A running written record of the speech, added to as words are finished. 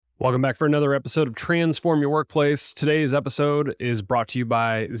Welcome back for another episode of Transform Your Workplace. Today's episode is brought to you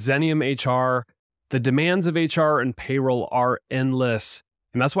by Xenium HR. The demands of HR and payroll are endless,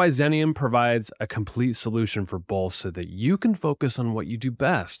 and that's why Xenium provides a complete solution for both so that you can focus on what you do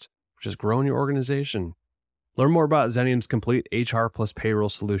best, which is growing your organization. Learn more about Xenium's complete HR plus payroll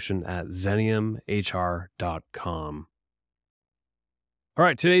solution at xeniumhr.com. All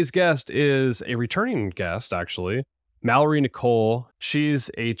right, today's guest is a returning guest, actually. Malorie Nicole. She's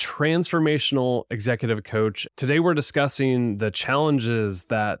a transformational executive coach. Today, we're discussing the challenges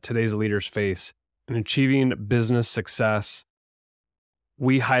that today's leaders face in achieving business success.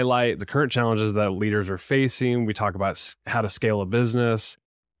 We highlight the current challenges that leaders are facing. We talk about how to scale a business,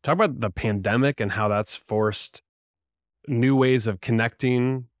 talk about the pandemic and how that's forced new ways of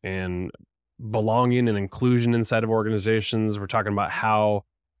connecting and belonging and inclusion inside of organizations. We're talking about how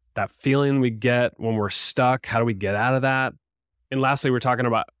that feeling we get when we're stuck, how do we get out of that? And lastly, we're talking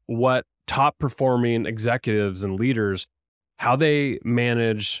about what top performing executives and leaders, how they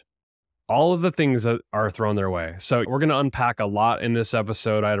manage all of the things that are thrown their way. So we're going to unpack a lot in this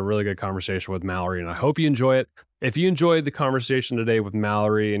episode. I had a really good conversation with Malorie, and I hope you enjoy it. If you enjoyed the conversation today with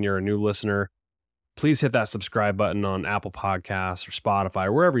Malorie and you're a new listener, please hit that subscribe button on Apple Podcasts or Spotify,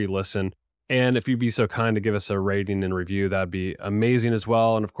 or wherever you listen. And if you'd be so kind to give us a rating and review, that'd be amazing as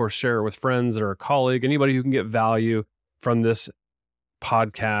well. And of course, share it with friends or a colleague, anybody who can get value from this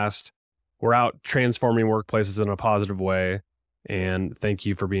podcast. We're out transforming workplaces in a positive way. And thank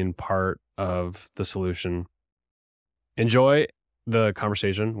you for being part of the solution. Enjoy the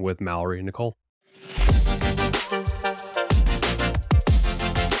conversation with Malorie and Nicole.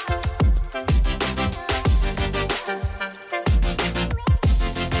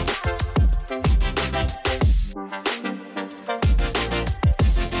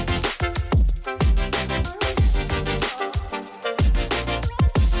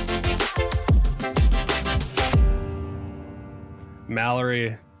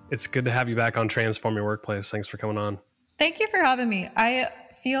 Malorie, it's good to have you back on Transform Your Workplace. Thanks for coming on. Thank you for having me. I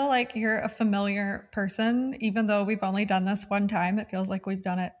feel like you're a familiar person, even though we've only done this one time. It feels like we've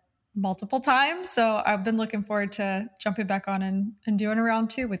done it multiple times. So I've been looking forward to jumping back on and doing a round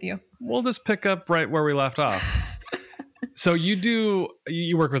two with you. We'll just pick up right where we left off. So you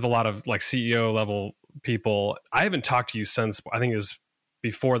work with a lot of like CEO level people. I haven't talked to you since, I think it was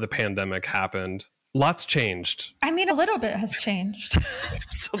before the pandemic happened. Lots changed. I mean, a little bit has changed.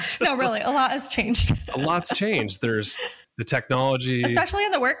 No, really, a lot has changed. A lot's changed. There's the technology. Especially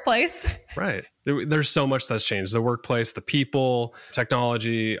in the workplace. Right. There's so much that's changed. The workplace, the people,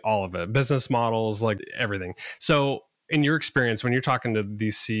 technology, all of it. Business models, like everything. So in your experience, when you're talking to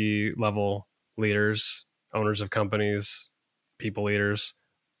these C-level leaders, owners of companies, people leaders,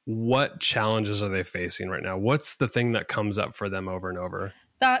 what challenges are they facing right now? What's the thing that comes up for them over and over?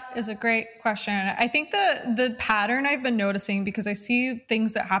 That is a great question. I think the pattern I've been noticing, because I see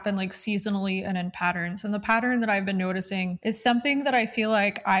things that happen like seasonally and in patterns. And the pattern that I've been noticing is something that I feel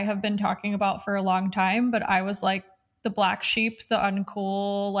like I have been talking about for a long time, but I was like the black sheep, the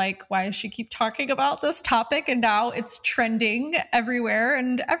uncool, like, why does she keep talking about this topic? And now it's trending everywhere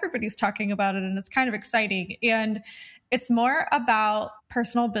and everybody's talking about it. And it's kind of exciting. And it's more about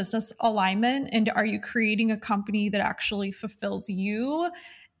personal business alignment. And are you creating a company that actually fulfills you?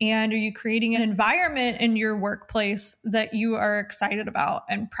 And are you creating an environment in your workplace that you are excited about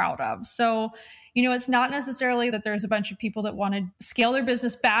and proud of? So, it's not necessarily that there's a bunch of people that want to scale their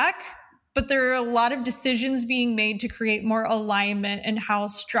business back, but there are a lot of decisions being made to create more alignment in how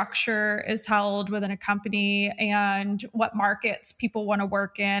structure is held within a company and what markets people want to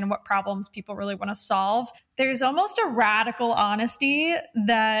work in, what problems people really want to solve. There's almost a radical honesty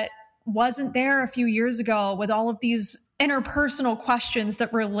that wasn't there a few years ago with all of these interpersonal questions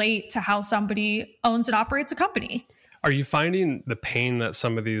that relate to how somebody owns and operates a company. Are you finding the pain that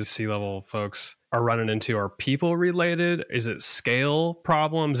some of these C-level folks are running into are people related? Is it scale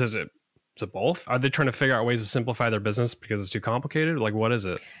problems? Is it both? Are they trying to figure out ways to simplify their business because it's too complicated? Like, what is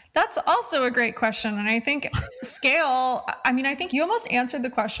it? That's also a great question. And I think scale, I think you almost answered the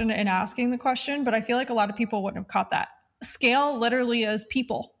question in asking the question, but I feel like a lot of people wouldn't have caught that. Scale literally is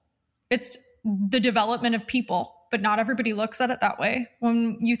people. It's the development of people, but not everybody looks at it that way.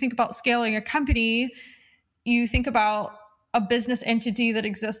 When you think about scaling a company, you think about a business entity that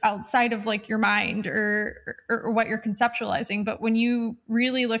exists outside of like your mind or what you're conceptualizing. But when you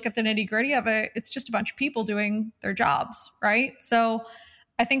really look at the nitty gritty of it, it's just a bunch of people doing their jobs, right? So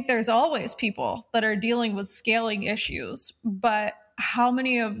I think there's always people that are dealing with scaling issues, but how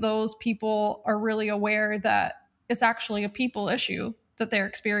many of those people are really aware that it's actually a people issue that they're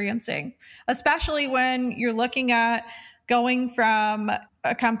experiencing, especially when you're looking at going from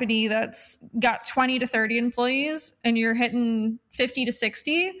a company that's got 20 to 30 employees and you're hitting 50 to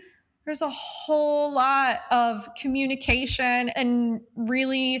 60, there's a whole lot of communication and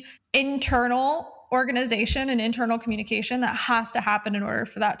really internal organization and internal communication that has to happen in order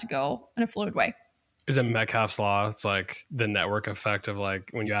for that to go in a fluid way. Is it Metcalfe's law? It's like the network effect of like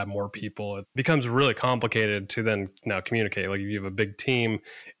when you add more people, it becomes really complicated to then now communicate. Like if you have a big team,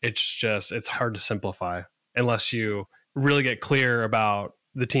 it's hard to simplify unless you really get clear about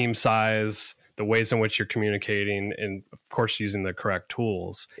the team size, the ways in which you're communicating, and of course, using the correct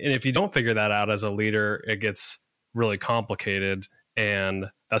tools. And if you don't figure that out as a leader, it gets really complicated. And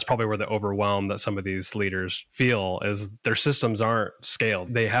that's probably where the overwhelm that some of these leaders feel is their systems aren't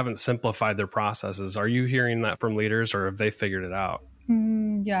scaled. They haven't simplified their processes. Are you hearing that from leaders, or have they figured it out?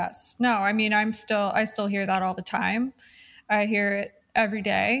 Yes. No, I mean, I still hear that all the time. I hear it every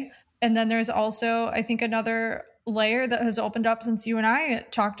day. And then there's also, I think, another layer that has opened up since you and I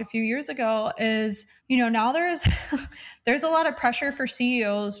talked a few years ago is, now there's there's a lot of pressure for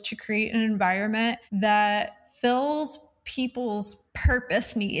CEOs to create an environment that fills people's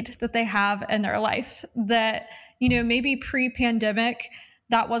purpose need that they have in their life that, maybe pre-pandemic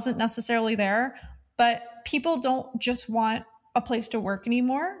that wasn't necessarily there, but people don't just want a place to work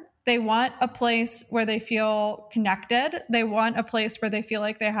anymore. They want a place where they feel connected. They want a place where they feel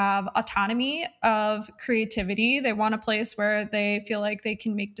like they have autonomy of creativity. They want a place where they feel like they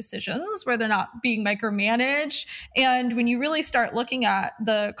can make decisions, where they're not being micromanaged. And when you really start looking at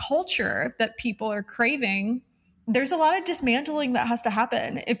the culture that people are craving, there's a lot of dismantling that has to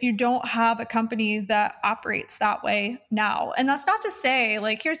happen if you don't have a company that operates that way now. And that's not to say,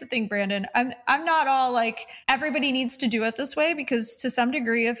 like, here's the thing, Brandon, I'm not all like everybody needs to do it this way, because to some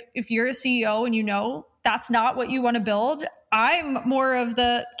degree, if you're a CEO and that's not what you want to build, I'm more of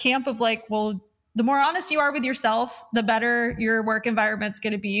the camp of like, well, the more honest you are with yourself, the better your work environment's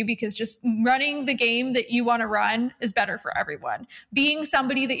going to be, because just running the game that you want to run is better for everyone. Being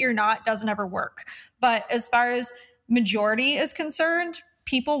somebody that you're not doesn't ever work. But as far as majority is concerned,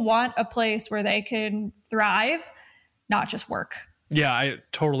 people want a place where they can thrive, not just work. Yeah, I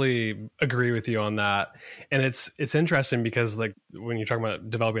totally agree with you on that. And it's interesting because like when you're talking about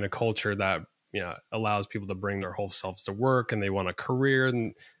developing a culture that, allows people to bring their whole selves to work, and they want a career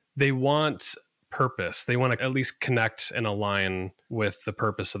and they want purpose. They want to at least connect and align with the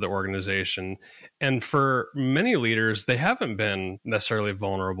purpose of the organization. And for many leaders, they haven't been necessarily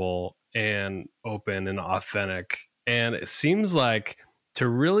vulnerable and open and authentic. And it seems like to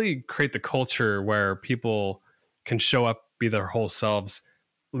really create the culture where people can show up, be their whole selves,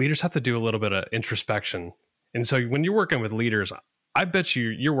 leaders have to do a little bit of introspection. And so when you're working with leaders, I bet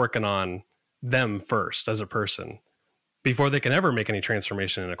you're working on them first as a person before they can ever make any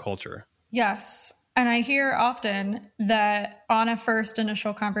transformation in a culture. Yes. And I hear often that on a first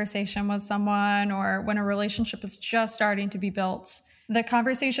initial conversation with someone, or when a relationship is just starting to be built, the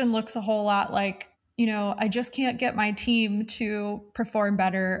conversation looks a whole lot like, I just can't get my team to perform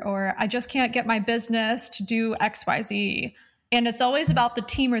better, or I just can't get my business to do XYZ. And it's always about the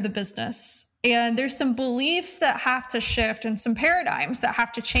team or the business. And there's some beliefs that have to shift and some paradigms that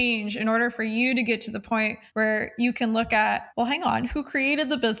have to change in order for you to get to the point where you can look at, well, hang on, who created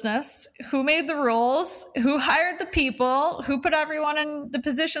the business? Who made the rules? Who hired the people? Who put everyone in the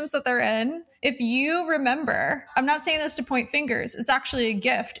positions that they're in? If you remember, I'm not saying this to point fingers, it's actually a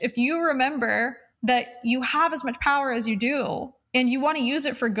gift. If you remember that you have as much power as you do, and you want to use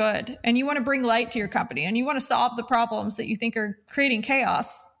it for good, and you want to bring light to your company, and you want to solve the problems that you think are creating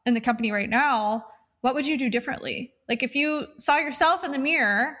chaos in the company right now, what would you do differently? Like if you saw yourself in the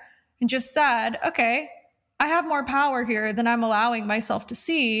mirror and just said, okay, I have more power here than I'm allowing myself to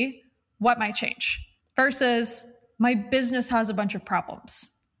see, what might change? Versus my business has a bunch of problems,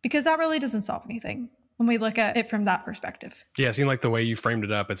 because that really doesn't solve anything when we look at it from that perspective. Yeah, it seemed like the way you framed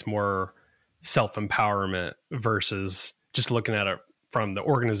it up, it's more self-empowerment versus just looking at it from the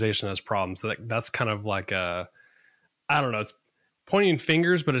organization as problems. That's kind of like I don't know, it's pointing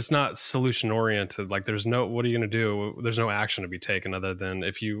fingers, but it's not solution oriented. Like what are you going to do? There's no action to be taken other than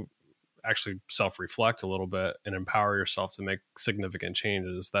if you actually self-reflect a little bit and empower yourself to make significant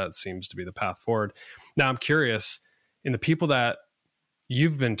changes. That seems to be the path forward. Now I'm curious, in the people that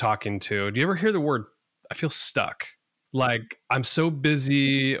you've been talking to, do you ever hear the word, I feel stuck? Like I'm so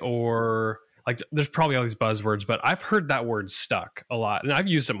busy, or like there's probably all these buzzwords, but I've heard that word stuck a lot, and I've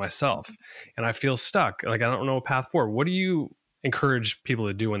used it myself, and I feel stuck. Like I don't know a path forward. What do you encourage people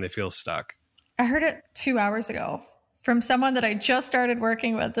to do when they feel stuck? I heard it 2 hours ago from someone that I just started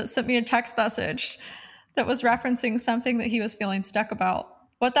working with that sent me a text message that was referencing something that he was feeling stuck about.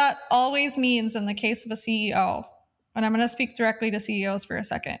 What that always means in the case of a CEO And I'm going to speak directly to CEOs for a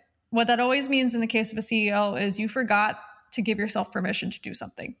second. What that always means in the case of a CEO is you forgot to give yourself permission to do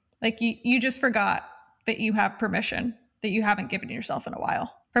something. Like you just forgot that you have permission that you haven't given yourself in a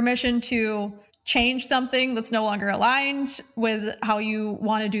while. Permission to change something that's no longer aligned with how you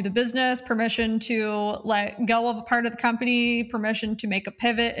want to do the business, permission to let go of a part of the company, permission to make a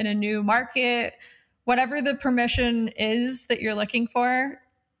pivot in a new market. Whatever the permission is that you're looking for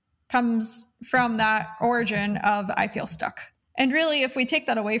comes from that origin of I feel stuck. And really, if we take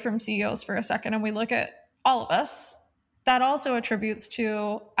that away from CEOs for a second and we look at all of us, that also attributes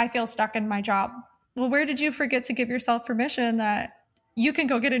to I feel stuck in my job. Well, where did you forget to give yourself permission that you can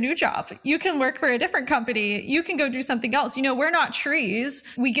go get a new job? You can work for a different company. You can go do something else. We're not trees.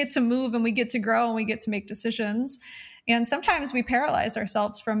 We get to move and we get to grow and we get to make decisions. And sometimes we paralyze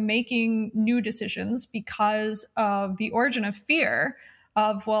ourselves from making new decisions because of the origin of fear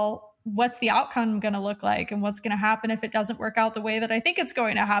of, well, what's the outcome going to look like and what's going to happen if it doesn't work out the way that I think it's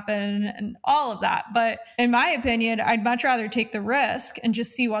going to happen and all of that. But in my opinion, I'd much rather take the risk and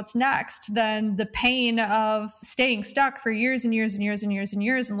just see what's next than the pain of staying stuck for years and years and years and years and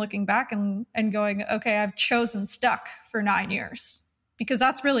years and looking back and going, okay, I've chosen stuck for 9 years, because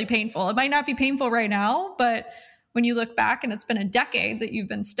that's really painful. It might not be painful right now, but when you look back and it's been a decade that you've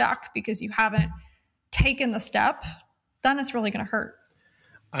been stuck because you haven't taken the step, then it's really going to hurt.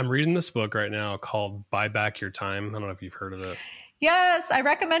 I'm reading this book right now called Buy Back Your Time. I don't know if you've heard of it. Yes, I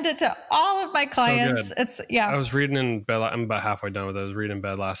recommend it to all of my clients. So it's I was reading in bed. I'm about halfway done with it. I was reading in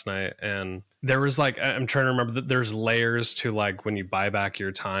bed last night, and there was I'm trying to remember that there's layers to when you buy back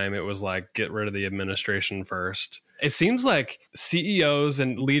your time. It was get rid of the administration first. It seems like CEOs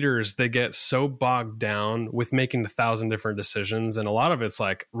and leaders, they get so bogged down with making 1,000 different decisions. And a lot of it's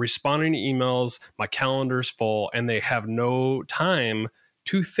responding to emails, my calendar's full, and they have no time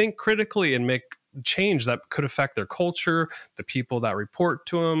to think critically and make change that could affect their culture, the people that report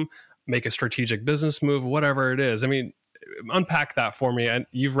to them, make a strategic business move, whatever it is. I mean, unpack that for me. And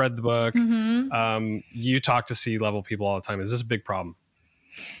you've read the book. Mm-hmm. You talk to C-level people all the time. Is this a big problem?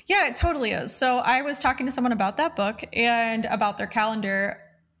 Yeah, it totally is. So I was talking to someone about that book and about their calendar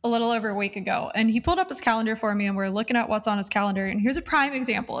a little over a week ago. And he pulled up his calendar for me and we're looking at what's on his calendar. And here's a prime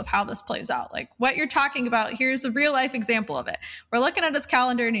example of how this plays out. What you're talking about, here's a real life example of it. We're looking at his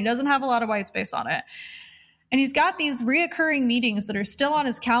calendar and he doesn't have a lot of white space on it. And he's got these reoccurring meetings that are still on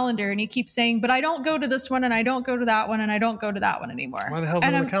his calendar. And he keeps saying, but I don't go to this one and I don't go to that one and I don't go to that one anymore. Why the hell's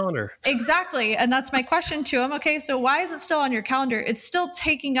it on the calendar? Exactly. And that's my question to him. Okay, so why is it still on your calendar? It's still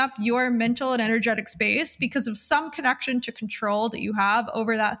taking up your mental and energetic space because of some connection to control that you have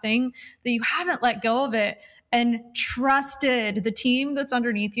over that thing that you haven't let go of it and trusted the team that's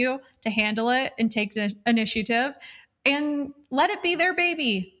underneath you to handle it and take the initiative. And let it be their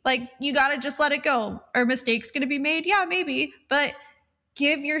baby. You got to just let it go. Are mistakes going to be made? Yeah, maybe. But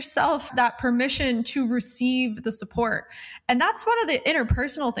give yourself that permission to receive the support. And that's one of the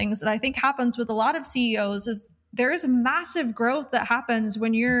interpersonal things that I think happens with a lot of CEOs is there is a massive growth that happens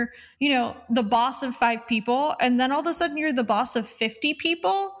when you're, the boss of 5 people. And then all of a sudden you're the boss of 50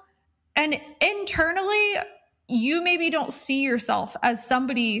 people. And internally, you maybe don't see yourself as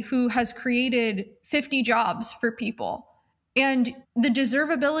somebody who has created 50 jobs for people, and the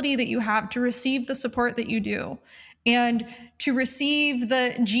deservability that you have to receive the support that you do and to receive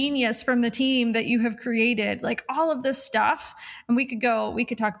the genius from the team that you have created, all of this stuff. And we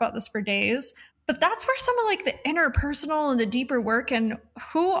could talk about this for days, but that's where some of the interpersonal and the deeper work and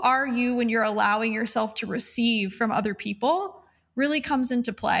who are you when you're allowing yourself to receive from other people really comes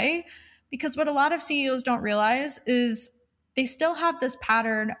into play. Because what a lot of CEOs don't realize is they still have this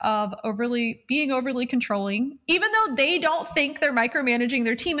pattern of being overly controlling, even though they don't think they're micromanaging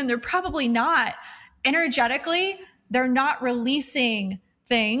their team, and they're probably not. Energetically, they're not releasing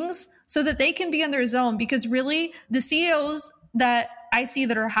things so that they can be in their zone, because really the CEOs that I see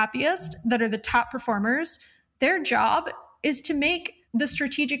that are happiest, that are the top performers, their job is to make the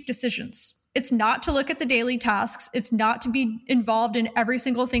strategic decisions. It's not to look at the daily tasks. It's not to be involved in every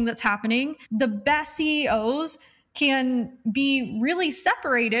single thing that's happening. The best CEOs can be really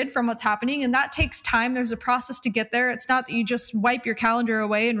separated from what's happening, and that takes time. There's a process to get there. It's not that you just wipe your calendar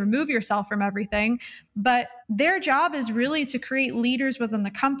away and remove yourself from everything, but their job is really to create leaders within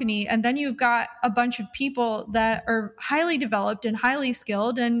the company. And then you've got a bunch of people that are highly developed and highly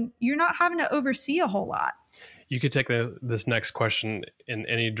skilled, and you're not having to oversee a whole lot. You could take this next question in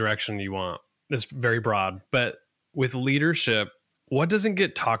any direction you want. It's very broad, but with leadership, what doesn't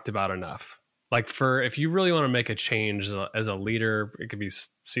get talked about enough? If you really want to make a change as a leader, it could be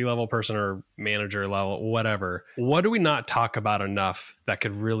C-level person or manager level, whatever. What do we not talk about enough that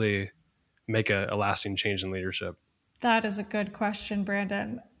could really make a lasting change in leadership? That is a good question,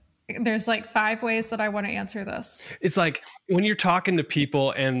 Brandon. There's like 5 ways that I want to answer this. It's like when you're talking to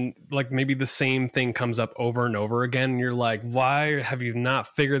people and like maybe the same thing comes up over and over again, and you're like, why have you not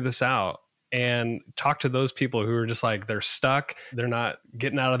figured this out? And talk to those people who are just like, they're stuck, they're not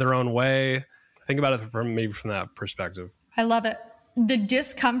getting out of their own way. Think about it from that perspective. I love it. The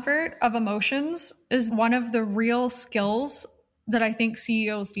discomfort of emotions is one of the real skills that I think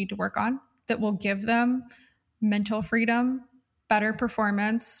CEOs need to work on that will give them mental freedom, better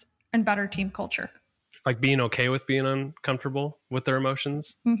performance, and better team culture. Like being okay with being uncomfortable with their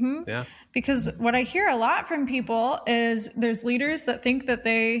emotions. Mm-hmm. Yeah. Because what I hear a lot from people is there's leaders that think that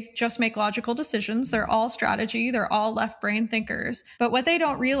they just make logical decisions. They're all strategy. They're all left brain thinkers. But what they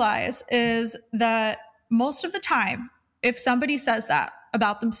don't realize is that most of the time, if somebody says that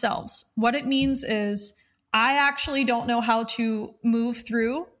about themselves, what it means is I actually don't know how to move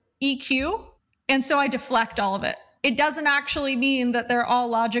through EQ. And so I deflect all of it. It doesn't actually mean that they're all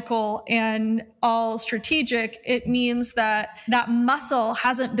logical and all strategic. It means that that muscle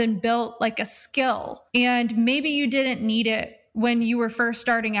hasn't been built like a skill. And maybe you didn't need it when you were first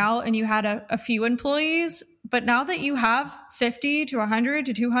starting out and you had a few employees. But now that you have 50 to 100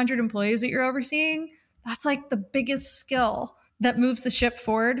 to 200 employees that you're overseeing, that's like the biggest skill that moves the ship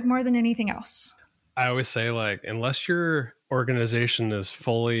forward more than anything else. I always say, like, unless your organization is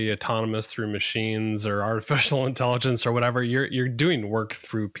fully autonomous through machines or artificial intelligence or whatever, you're doing work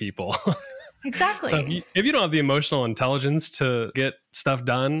through people. Exactly. So if you don't have the emotional intelligence to get stuff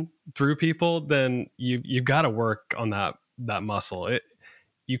done through people, then you've got to work on that muscle.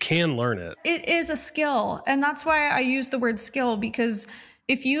 You can learn it. It is a skill. And that's why I use the word skill, because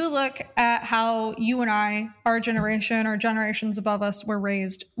if you look at how you and I, our generation, or generations above us were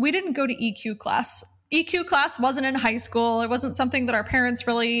raised, we didn't go to EQ class. EQ class wasn't in high school. It wasn't something that our parents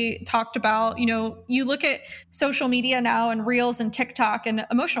really talked about. You know, you look at social media now and Reels and TikTok, and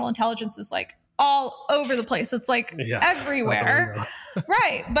emotional intelligence is like all over the place. It's like everywhere.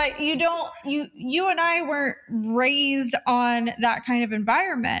 Right. But you and I weren't raised on that kind of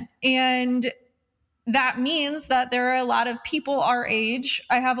environment. And that means that there are a lot of people our age.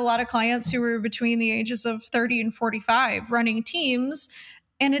 I have a lot of clients who are between the ages of 30 and 45 running teams.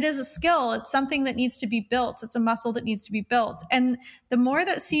 And it is a skill. It's something that needs to be built. It's a muscle that needs to be built. And the more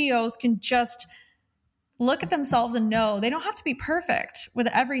that CEOs can just look at themselves and know they don't have to be perfect with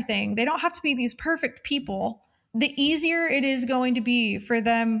everything, they don't have to be these perfect people, the easier it is going to be for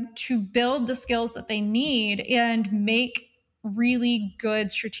them to build the skills that they need and make really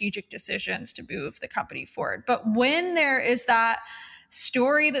good strategic decisions to move the company forward. But when there is that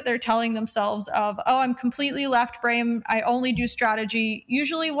story that they're telling themselves of, oh, I'm completely left brain, I only do strategy,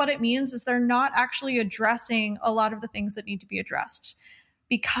 usually what it means is they're not actually addressing a lot of the things that need to be addressed.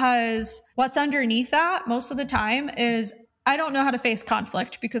 Because what's underneath that most of the time is, I don't know how to face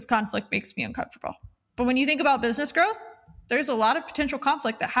conflict because conflict makes me uncomfortable. But when you think about business growth, there's a lot of potential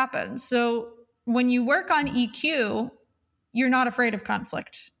conflict that happens. So when you work on EQ, you're not afraid of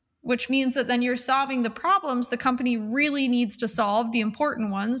conflict, which means that then you're solving the problems the company really needs to solve, the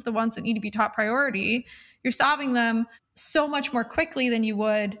important ones, the ones that need to be top priority. You're solving them so much more quickly than you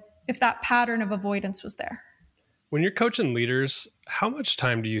would if that pattern of avoidance was there. When you're coaching leaders, how much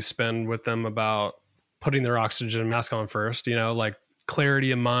time do you spend with them about putting their oxygen mask on first? You know, like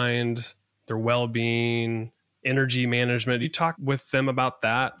clarity of mind, their well-being, energy management. Do you talk with them about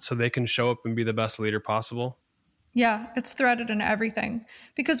that so they can show up and be the best leader possible? Yeah, it's threaded in everything.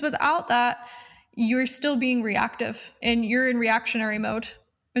 Because without that, you're still being reactive and you're in reactionary mode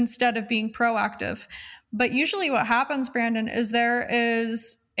instead of being proactive. But usually what happens, Brandon, is there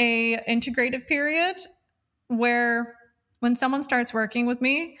is a integrative period where when someone starts working with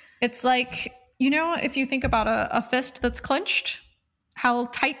me, it's like, you know, if you think about a fist that's clenched, how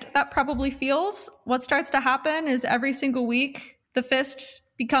tight that probably feels. What starts to happen is every single week, the fist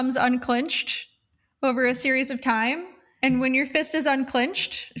becomes unclenched over a series of time. And when your fist is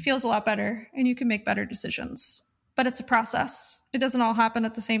unclenched, it feels a lot better and you can make better decisions. But it's a process. It doesn't all happen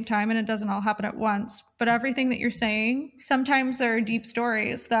at the same time and it doesn't all happen at once. But everything that you're saying, sometimes there are deep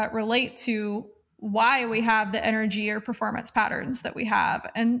stories that relate to why we have the energy or performance patterns that we have.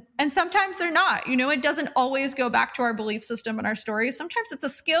 And sometimes they're not. You know, it doesn't always go back to our belief system and our stories. Sometimes it's a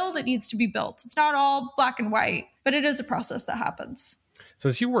skill that needs to be built. It's not all black and white, but it is a process that happens.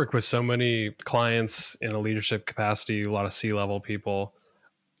 Since you work with so many clients in a leadership capacity, a lot of C-level people,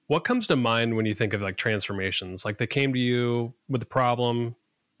 what comes to mind when you think of like transformations? Like they came to you with a problem,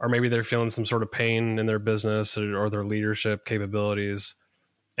 or maybe they're feeling some sort of pain in their business or their leadership capabilities,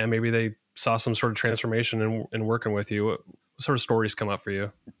 and maybe they saw some sort of transformation in working with you. sort of stories come up for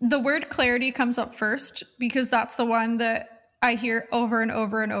you? The word clarity comes up first because that's the one that I hear over and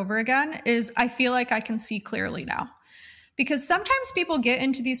over and over again is I feel like I can see clearly now. Because sometimes people get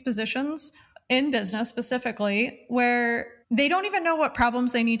into these positions in business specifically where they don't even know what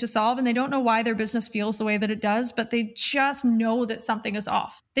problems they need to solve and they don't know why their business feels the way that it does, but they just know that something is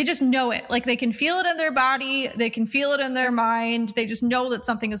off. They just know it. Like they can feel it in their body, they can feel it in their mind, they just know that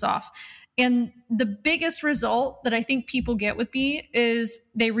something is off. And the biggest result that I think people get with me is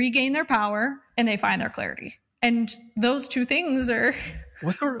they regain their power and they find their clarity. And those two things are...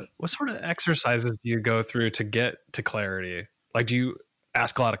 What sort of exercises do you go through to get to clarity? Like, do you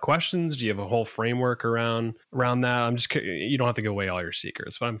ask a lot of questions? Do you have a whole framework around that? You don't have to give away all your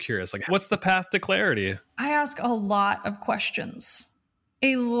secrets, but I'm curious, like, what's the path to clarity? I ask a lot of questions.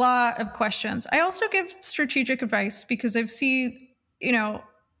 A lot of questions. I also give strategic advice because I've seen,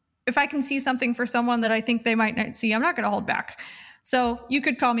 if I can see something for someone that I think they might not see, I'm not going to hold back. So you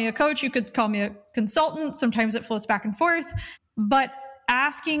could call me a coach, you could call me a consultant. Sometimes it floats back and forth, but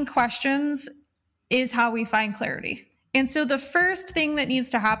asking questions is how we find clarity. And so the first thing that needs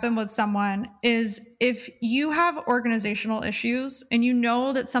to happen with someone is if you have organizational issues and you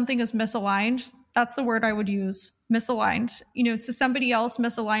know that something is misaligned, that's the word I would use, misaligned. To somebody else,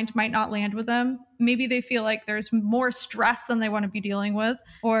 misaligned might not land with them. Maybe they feel like there's more stress than they want to be dealing with,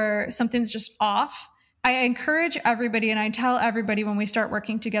 or something's just off. I encourage everybody and I tell everybody when we start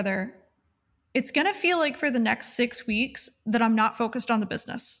working together, it's going to feel like for the next 6 weeks that I'm not focused on the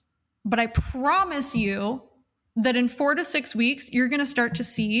business. But I promise you that in 4 to 6 weeks, you're going to start to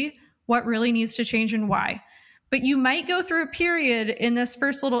see what really needs to change and why. But you might go through a period in this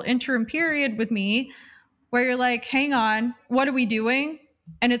first little interim period with me where you're like, hang on, what are we doing?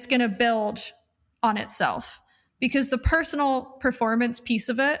 And it's going to build on itself because the personal performance piece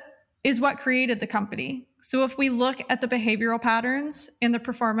of it is what created the company. So if we look at the behavioral patterns and the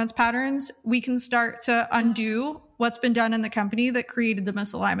performance patterns, we can start to undo what's been done in the company that created the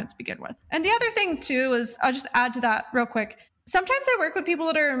misalignment to begin with. And the other thing too is, I'll just add to that real quick. Sometimes I work with people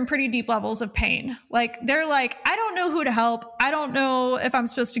that are in pretty deep levels of pain. Like they're like, I don't know who to help. I don't know if I'm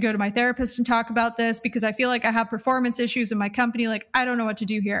supposed to go to my therapist and talk about this because I feel like I have performance issues in my company. Like, I don't know what to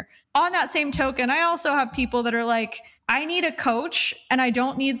do here. On that same token, I also have people that are like, I need a coach and I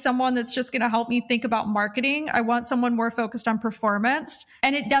don't need someone that's just going to help me think about marketing. I want someone more focused on performance.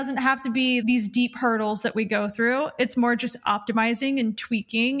 And it doesn't have to be these deep hurdles that we go through. It's more just optimizing and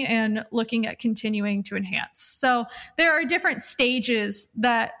tweaking and looking at continuing to enhance. So there are different stages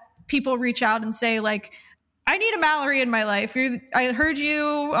that people reach out and say like, I need a Malorie in my life. I heard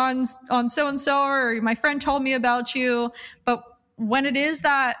you on so-and-so, or my friend told me about you. But when it is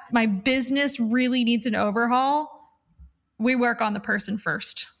that my business really needs an overhaul, we work on the person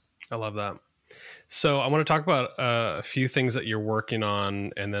first. I love that. So I want to talk about a few things that you're working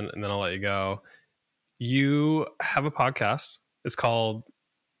on, and then I'll let you go. You have a podcast. It's called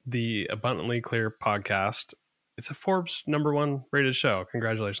the Abundantly Clear Podcast. It's a Forbes #1 rated show.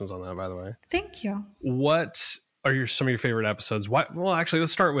 Congratulations on that, by the way. Thank you. What are some of your favorite episodes? Well, actually,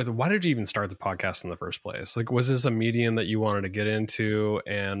 let's start with, why did you even start the podcast in the first place? Like, was this a medium that you wanted to get into,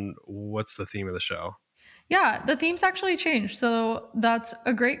 and what's the theme of the show? Yeah, the themes actually changed. So that's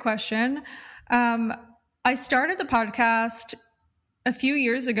a great question. I started the podcast a few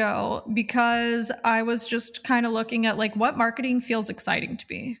years ago because I was just kind of looking at like what marketing feels exciting to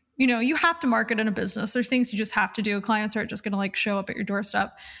me. You have to market in a business. There's things you just have to do. Clients aren't just going to like show up at your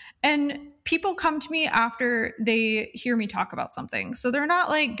doorstep. And people come to me after they hear me talk about something. So they're not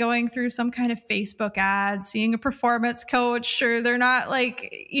like going through some kind of Facebook ad, seeing a performance coach, or they're not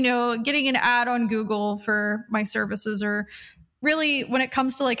like, getting an ad on Google for my services. Or really, when it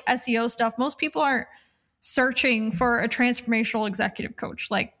comes to like SEO stuff, most people aren't searching for a transformational executive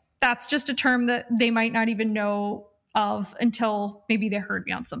coach. Like that's just a term that they might not even know of until maybe they heard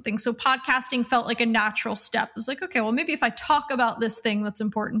me on something. So podcasting felt like a natural step. It was like, okay, well, maybe if I talk about this thing that's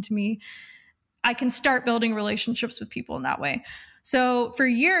important to me, I can start building relationships with people in that way. So for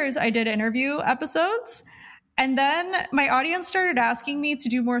years, I did interview episodes. And then my audience started asking me to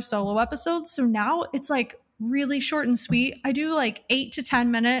do more solo episodes. So now it's like really short and sweet. I do like 8 to 10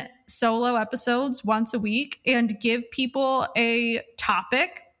 minute solo episodes once a week and give people a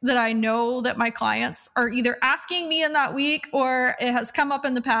topic that I know that my clients are either asking me in that week or it has come up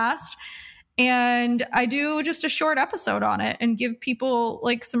in the past. And I do just a short episode on it and give people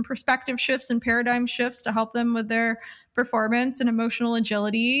like some perspective shifts and paradigm shifts to help them with their performance and emotional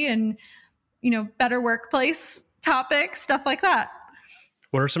agility and, better workplace topics, stuff like that.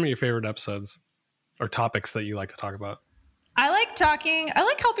 What are some of your favorite episodes or topics that you like to talk about? I like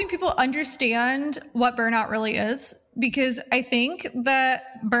helping people understand what burnout really is. because I think that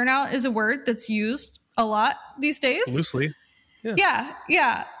burnout is a word that's used a lot these days. Loosely.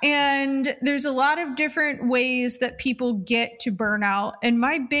 Yeah. And there's a lot of different ways that people get to burnout. And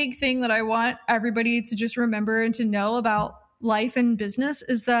my big thing that I want everybody to just remember and to know about life and business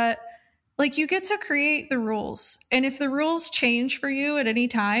is that, like, you get to create the rules. And if the rules change for you at any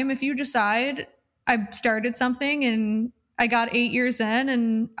time, if you decide I started something and I got 8 years in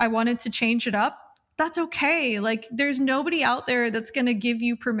and I wanted to change it up, that's okay. Like, there's nobody out there that's going to give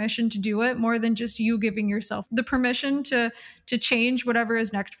you permission to do it more than just you giving yourself the permission to change whatever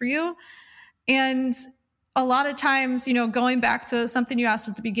is next for you. And a lot of times, going back to something you asked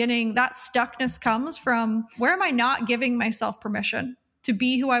at the beginning, that stuckness comes from, where am I not giving myself permission to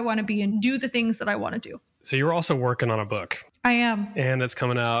be who I want to be and do the things that I want to do? So you're also working on a book. I am. And it's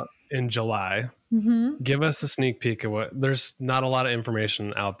coming out in July. Mm-hmm. Give us a sneak peek of there's not a lot of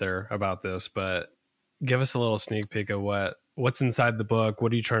information out there about this, but give us a little sneak peek of what's inside the book.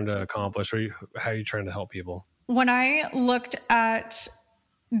 What are you trying to accomplish? How are you trying to help people? When I looked at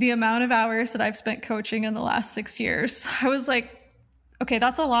the amount of hours that I've spent coaching in the last 6 years, I was like, okay,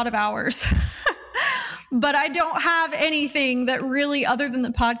 that's a lot of hours. But I don't have anything that really, other than the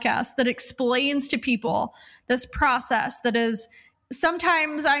podcast, that explains to people this process that is,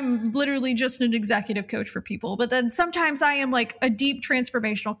 sometimes I'm literally just an executive coach for people, but then sometimes I am like a deep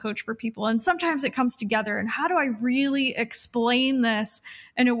transformational coach for people. And sometimes it comes together. And how do I really explain this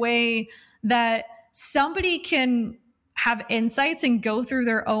in a way that somebody can have insights and go through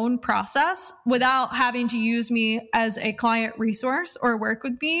their own process without having to use me as a client resource or work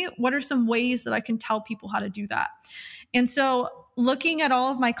with me? What are some ways that I can tell people how to do that? And so, looking at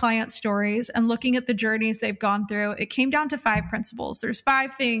all of my client stories and looking at the journeys they've gone through, it came down to 5 principles. There's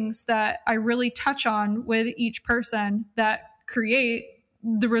 5 things that I really touch on with each person that create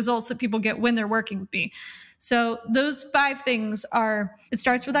the results that people get when they're working with me. So those 5 things are, it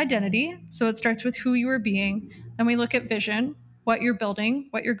starts with identity. So it starts with who you are being. Then we look at vision, what you're building,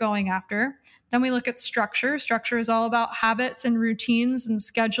 what you're going after. Then we look at structure. Structure is all about habits and routines and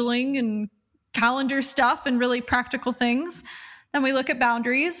scheduling and calendar stuff and really practical things. Then we look at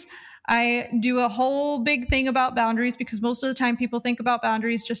boundaries. I do a whole big thing about boundaries because most of the time people think about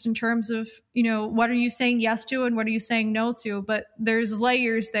boundaries just in terms of, what are you saying yes to and what are you saying no to? But there's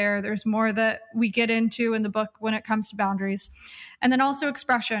layers there. There's more that we get into in the book when it comes to boundaries. And then also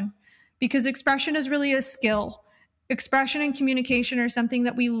expression, because expression is really a skill. Expression and communication are something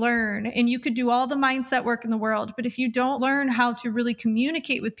that we learn, and you could do all the mindset work in the world, but if you don't learn how to really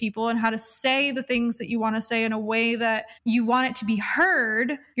communicate with people and how to say the things that you want to say in a way that you want it to be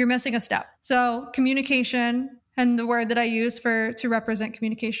heard, you're missing a step. So communication, and the word that I use to represent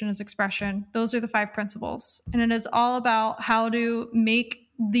communication is expression. Those are the 5 principles. And it is all about how to make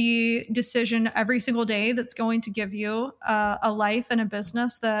the decision every single day that's going to give you a life and a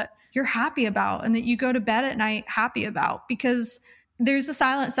business that you're happy about and that you go to bed at night happy about, because there's a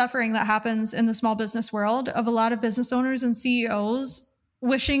silent suffering that happens in the small business world of a lot of business owners and CEOs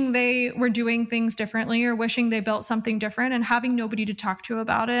wishing they were doing things differently or wishing they built something different and having nobody to talk to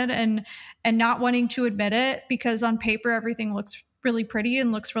about it and not wanting to admit it because on paper everything looks really pretty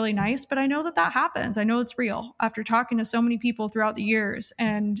and looks really nice. But I know that happens. I know it's real after talking to so many people throughout the years.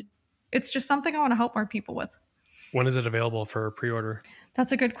 And it's just something I want to help more people with. When is it available for pre-order?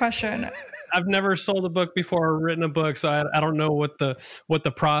 That's a good question. I've never sold a book before or written a book, so I don't know what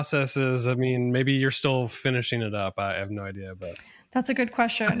the process is. I mean, maybe you're still finishing it up. I have no idea, but that's a good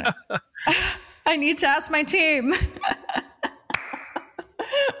question. I need to ask my team.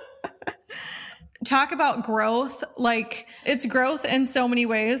 Talk about growth. Like, it's growth in so many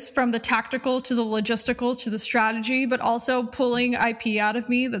ways, from the tactical to the logistical to the strategy, but also pulling IP out of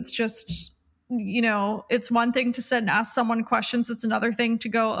me. That's just, it's one thing to sit and ask someone questions. It's another thing to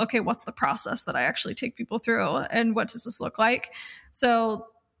go, okay, what's the process that I actually take people through and what does this look like? So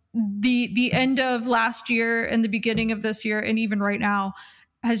the end of last year and the beginning of this year and even right now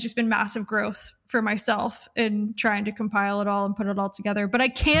has just been massive growth for myself in trying to compile it all and put it all together. But I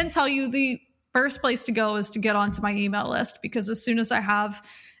can tell you the first place to go is to get onto my email list, because as soon as I have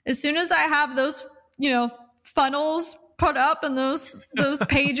those, funnels put up and those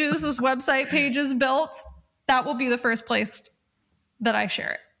pages, those website pages built, that will be the first place that I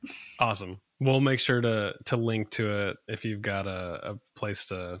share it. Awesome. We'll make sure to link to it if you've got a place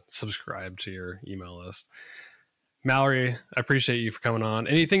to subscribe to your email list. Malorie, I appreciate you for coming on.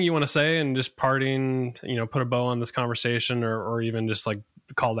 Anything you want to say and just parting, put a bow on this conversation or even just like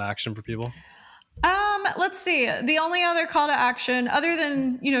the call to action for people? Let's see. The only other call to action, other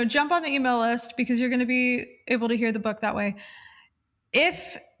than, jump on the email list, because you're going to be able to hear the book that way.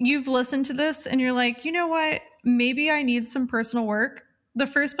 If you've listened to this and you're like, you know what, maybe I need some personal work, the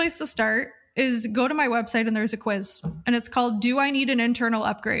first place to start is go to my website and there's a quiz. And it's called Do I Need an Internal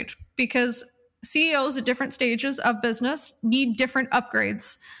Upgrade? Because CEOs at different stages of business need different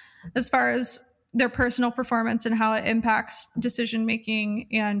upgrades as far as their personal performance and how it impacts decision making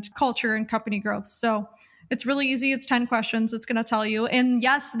and culture and company growth. So it's really easy. It's 10 questions. It's going to tell you. And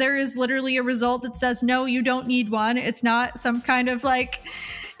yes, there is literally a result that says, no, you don't need one. It's not some kind of like,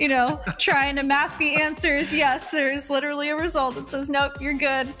 trying to mask the answers. Yes, there's literally a result that says, nope, you're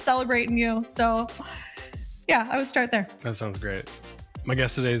good. Celebrating you. So yeah, I would start there. That sounds great. My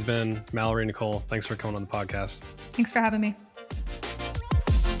guest today has been Malorie Nicole. Thanks for coming on the podcast. Thanks for having me.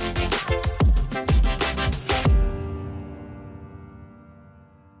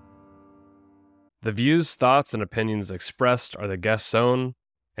 The views, thoughts, and opinions expressed are the guest's own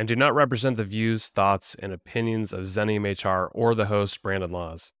and do not represent the views, thoughts, and opinions of Xenium HR or the host, Brandon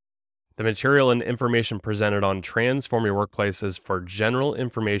Laws. The material and information presented on Transform Your Workplace is for general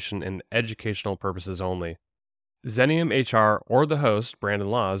information and educational purposes only. Xenium HR or the host, Brandon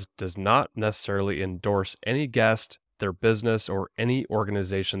Laws, does not necessarily endorse any guest, their business, or any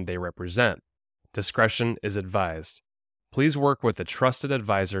organization they represent. Discretion is advised. Please work with a trusted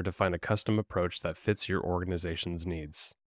advisor to find a custom approach that fits your organization's needs.